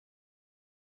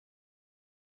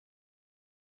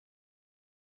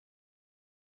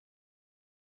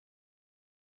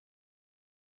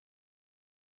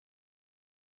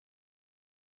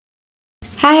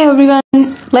Hi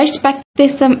everyone, let's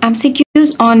practice some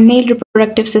MCQs on male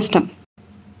reproductive system.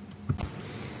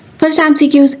 First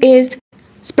MCQs is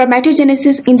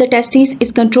spermatogenesis in the testes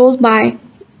is controlled by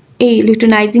A.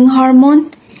 Luteinizing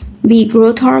hormone, B.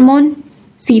 Growth hormone,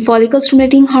 C. Follicle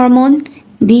stimulating hormone,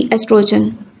 D.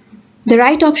 Estrogen. The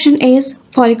right option is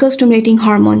follicle stimulating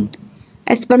hormone.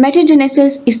 As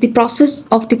spermatogenesis is the process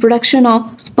of the production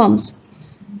of sperms.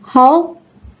 How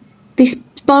the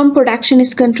sperm production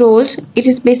is controlled? It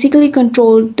is basically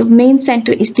controlled. The main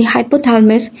center is the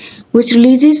hypothalamus, which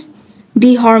releases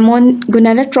the hormone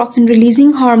gonadotropin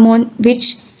releasing hormone,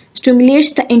 which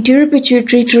stimulates the anterior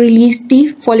pituitary to release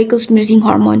the follicle stimulating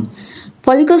hormone.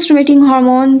 Follicle stimulating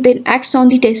hormone then acts on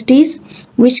the testes,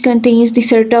 which contains the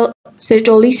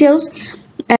Sertoli cells,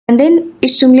 and then it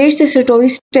stimulates the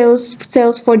Sertoli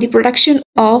cells for the production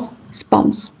of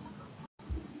sperms.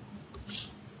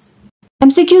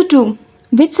 MCQ 2.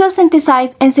 Which cells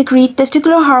synthesize and secrete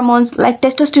testicular hormones like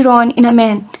testosterone in a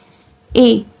man?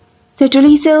 A.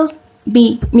 Sertoli cells,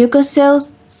 B. Mucous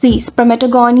cells, C.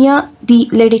 Spermatogonia, D.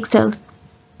 Leydig cells.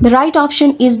 The right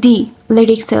option is D.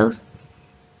 Leydig cells.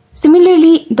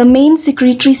 Similarly, the main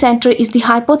secretory center is the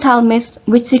hypothalamus,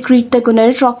 which secretes the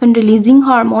gonadotropin releasing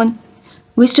hormone,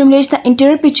 which stimulates the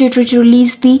anterior pituitary to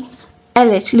release the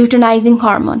LH, luteinizing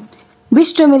hormone, which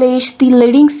stimulates the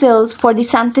Leydig cells for the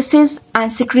synthesis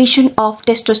and secretion of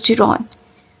testosterone.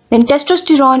 Then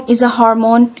testosterone is a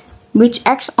hormone which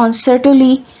acts on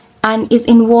Sertoli and is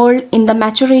involved in the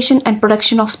maturation and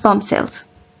production of sperm cells.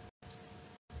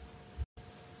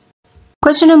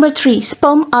 Question number 3.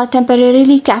 Sperm are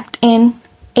temporarily kept in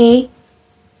A.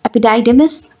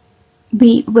 Epididymis,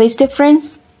 B. Vas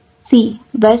deferens, C.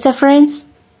 Vas efferens,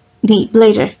 D.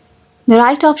 Bladder. The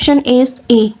right option is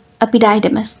A.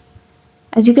 Epididymis.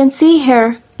 As you can see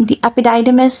here, the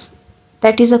epididymis,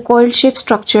 that is a coil-shaped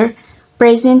structure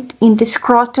present in the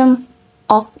scrotum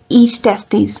of each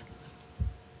testis.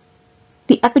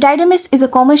 The epididymis is a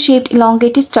comma-shaped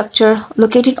elongated structure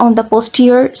located on the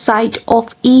posterior side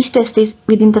of each testis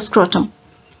within the scrotum.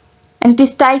 And it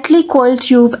is tightly coiled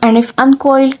tube, and if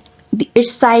uncoiled,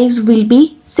 its size will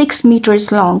be 6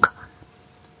 meters long.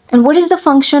 And what is the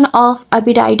function of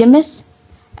epididymis?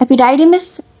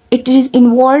 Epididymis, it is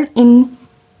involved in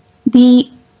the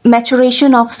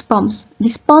maturation of sperms. The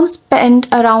sperms spend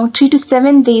around 3 to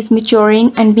 7 days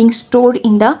maturing and being stored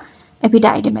in the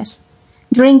epididymis.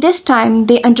 During this time,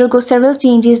 they undergo several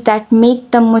changes that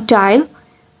make them motile,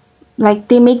 like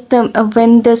they make them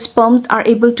when the sperms are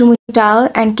able to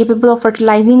motile and capable of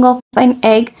fertilizing of an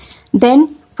egg,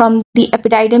 then from the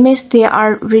epididymis they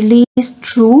are released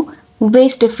through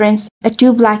vas deferens, a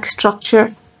tube-like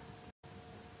structure.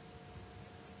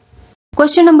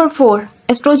 Question number 4.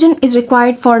 Estrogen is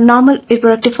required for normal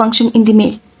reproductive function in the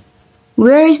male.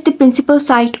 Where is the principal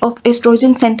site of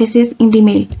estrogen synthesis in the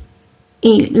male?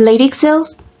 A. Leydig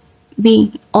cells,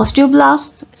 B.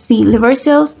 Osteoblasts, C. Liver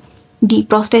cells, D.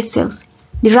 Prostate cells.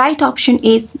 The right option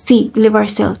is C. Liver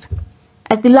cells.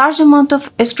 As the large amount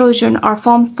of estrogen are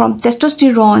formed from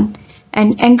testosterone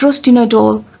and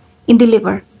androstenediol in the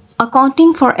liver,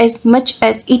 accounting for as much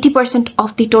as 80%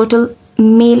 of the total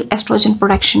male estrogen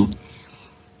production.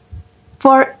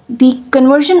 For the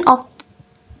conversion of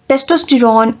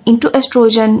testosterone into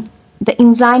estrogen, the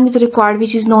enzyme is required,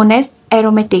 which is known as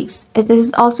aromatase. As this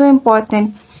is also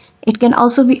important, it can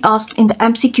also be asked in the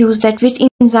MCQs that which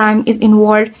enzyme is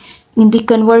involved in the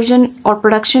conversion or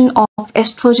production of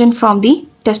estrogen from the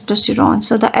testosterone.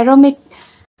 So the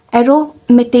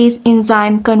aromatase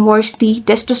enzyme converts the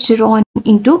testosterone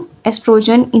into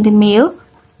estrogen in the male.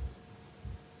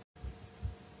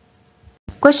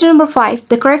 Question number 5.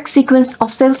 The correct sequence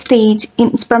of cell stage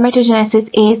in spermatogenesis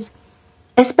is: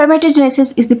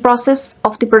 spermatogenesis is the process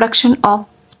of the production of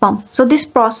sperms. So this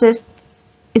process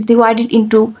is divided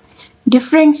into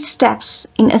different steps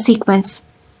in a sequence.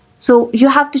 So you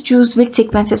have to choose which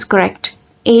sequence is correct: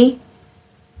 A,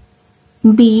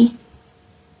 B,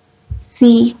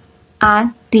 C,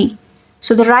 and D.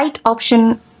 So the right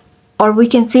option, or we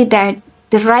can say that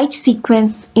the right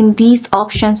sequence in these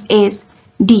options is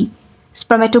D.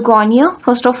 Spermatogonia.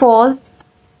 First of all,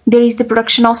 there is the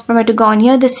production of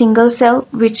spermatogonia, the single cell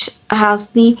which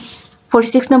has the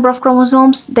 46 number of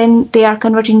chromosomes. Then they are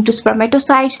converted into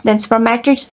spermatocytes, then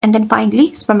spermatids, and then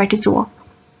finally spermatozoa.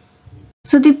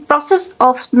 So the process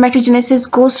of spermatogenesis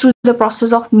goes through the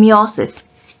process of meiosis,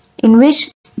 in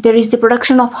which there is the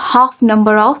production of half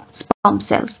number of sperm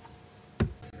cells.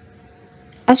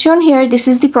 As shown here, this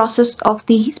is the process of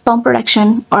the sperm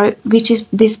production, or which is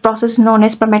this process known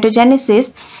as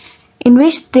spermatogenesis, in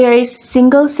which there is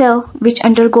single cell which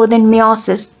undergo then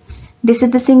meiosis. This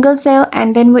is the single cell,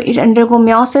 and then when it undergo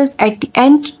meiosis, at the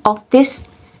end of this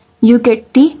you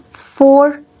get the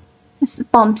 4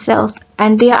 sperm cells,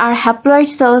 and they are haploid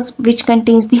cells which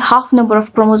contains the half number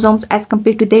of chromosomes as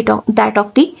compared to that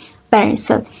of the parent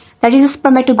cell. That is a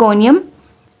spermatogonium,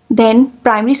 then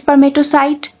primary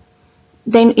spermatocyte,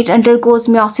 then it undergoes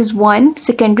meiosis 1,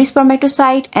 secondary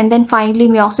spermatocyte, and then finally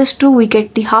meiosis 2, we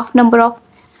get the half number of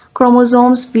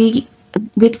chromosomes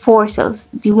with 4 cells.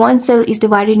 The one cell is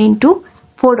divided into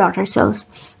 4 daughter cells.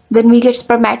 Then we get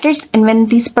spermatids, and when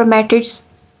these spermatids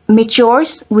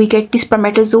matures, we get the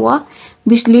spermatozoa,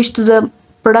 which leads to the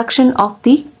production of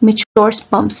the mature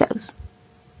sperm cells.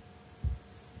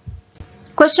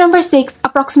 Question number 6.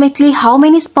 Approximately how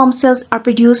many sperm cells are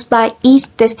produced by each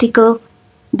testicle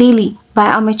daily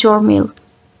by a mature male?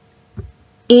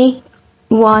 A.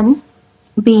 1,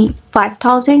 B.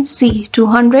 5,000, C.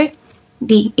 200,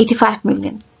 D. 85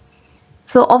 million.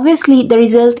 So obviously the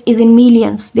result is in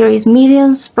millions. There is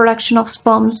millions production of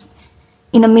sperms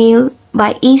in a male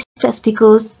by each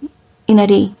testicles in a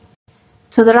day.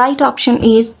 So the right option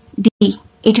is D.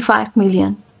 85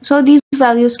 million. So these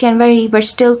values can vary, but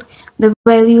still the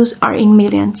values are in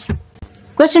millions.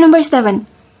 Question number 7.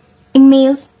 In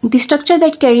males, the structure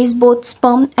that carries both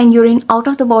sperm and urine out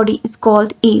of the body is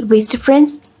called A. Vas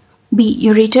deferens, B.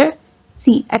 Ureter,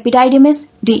 C. Epididymis,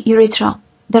 D. Urethra.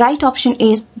 The right option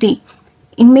is D.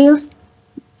 In males,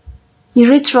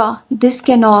 urethra, this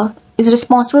canal, is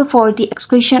responsible for the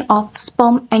excretion of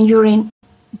sperm and urine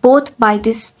both by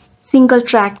this single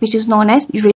tract which is known as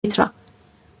urethra.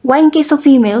 While in case of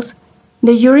females,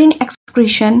 the urine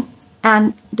excretion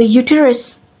and the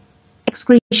uterus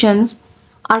excretions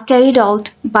are carried out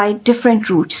by different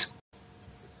routes.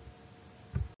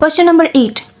 Question number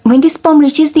 8. When the sperm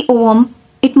reaches the ovum,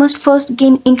 it must first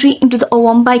gain entry into the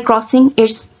ovum by crossing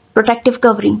its protective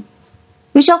covering.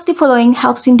 Which of the following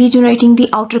helps in degenerating the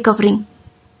outer covering?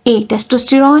 A.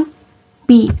 Testosterone,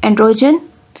 B. Androgen,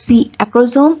 C.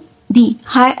 Acrosome, D.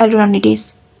 High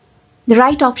hyaluronidase. The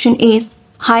right option is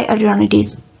high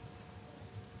hyaluronidase.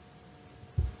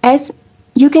 As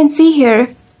you can see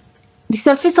here, the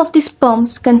surface of the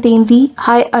sperms contain the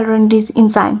high hyaluronidase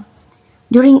enzyme.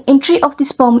 During entry of the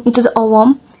sperm into the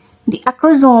ovum, the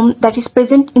acrosome that is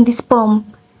present in the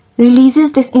sperm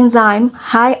releases this enzyme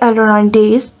high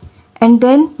hyaluronidase, and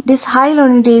then this high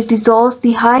hyaluronidase dissolves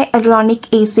the high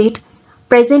hyaluronic acid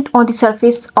present on the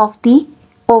surface of the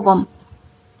ovum.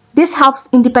 This helps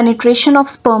in the penetration of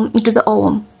sperm into the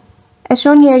ovum. As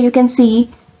shown here, you can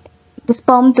see the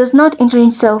sperm does not enter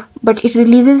itself, but it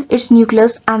releases its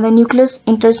nucleus, and the nucleus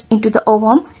enters into the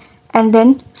ovum and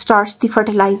then starts the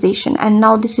fertilization. And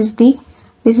now this is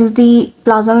the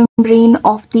plasma membrane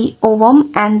of the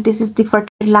ovum, and this is the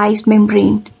fertilized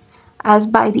membrane as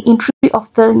by the entry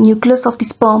of the nucleus of the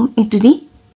sperm into the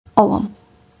ovum.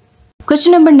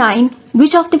 Question number 9.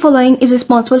 Which of the following is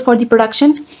responsible for the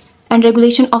production and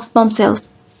regulation of sperm cells?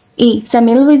 A.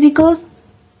 Seminal vesicles,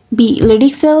 B.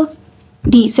 Leydig cells,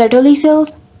 D. Sertoli cells,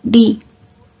 D.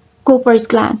 Cooper's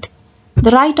gland.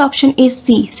 The right option is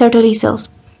C. Sertoli cells.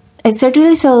 As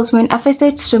Sertoli cells, when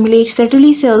FSH stimulates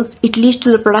Sertoli cells, it leads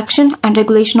to the production and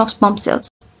regulation of sperm cells.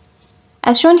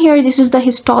 As shown here, this is the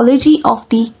histology of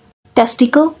the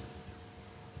testicle,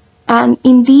 and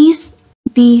in these,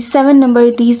 the 7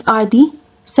 number, these are the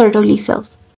Sertoli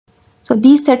cells. So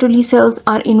these Sertoli cells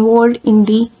are involved in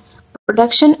the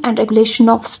production and regulation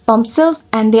of sperm cells,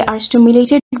 and they are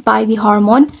stimulated by the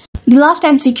hormone. The last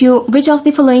MCQ, which of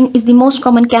the following is the most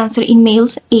common cancer in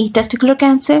males? A. Testicular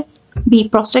cancer, B.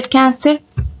 Prostate cancer,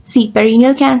 C.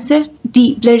 Perineal cancer,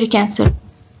 D. Bladder cancer.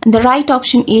 And the right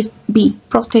option is B.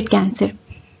 Prostate cancer.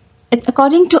 It's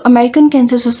according to American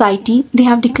Cancer Society, they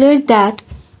have declared that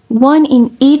 1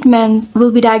 in 8 men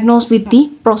will be diagnosed with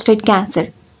the prostate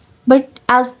cancer. But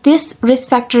as this risk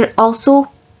factor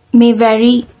also may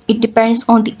vary, it depends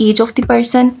on the age of the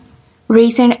person,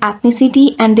 race and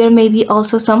ethnicity, and there may be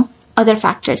also some other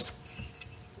factors.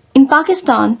 In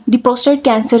Pakistan, the prostate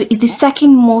cancer is the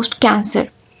second most cancer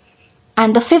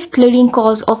and the 5th leading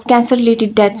cause of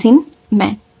cancer-related deaths in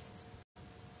men.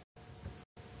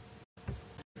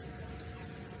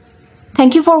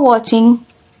 Thank you for watching,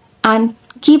 and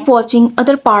keep watching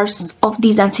other parts of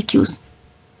these MCQs.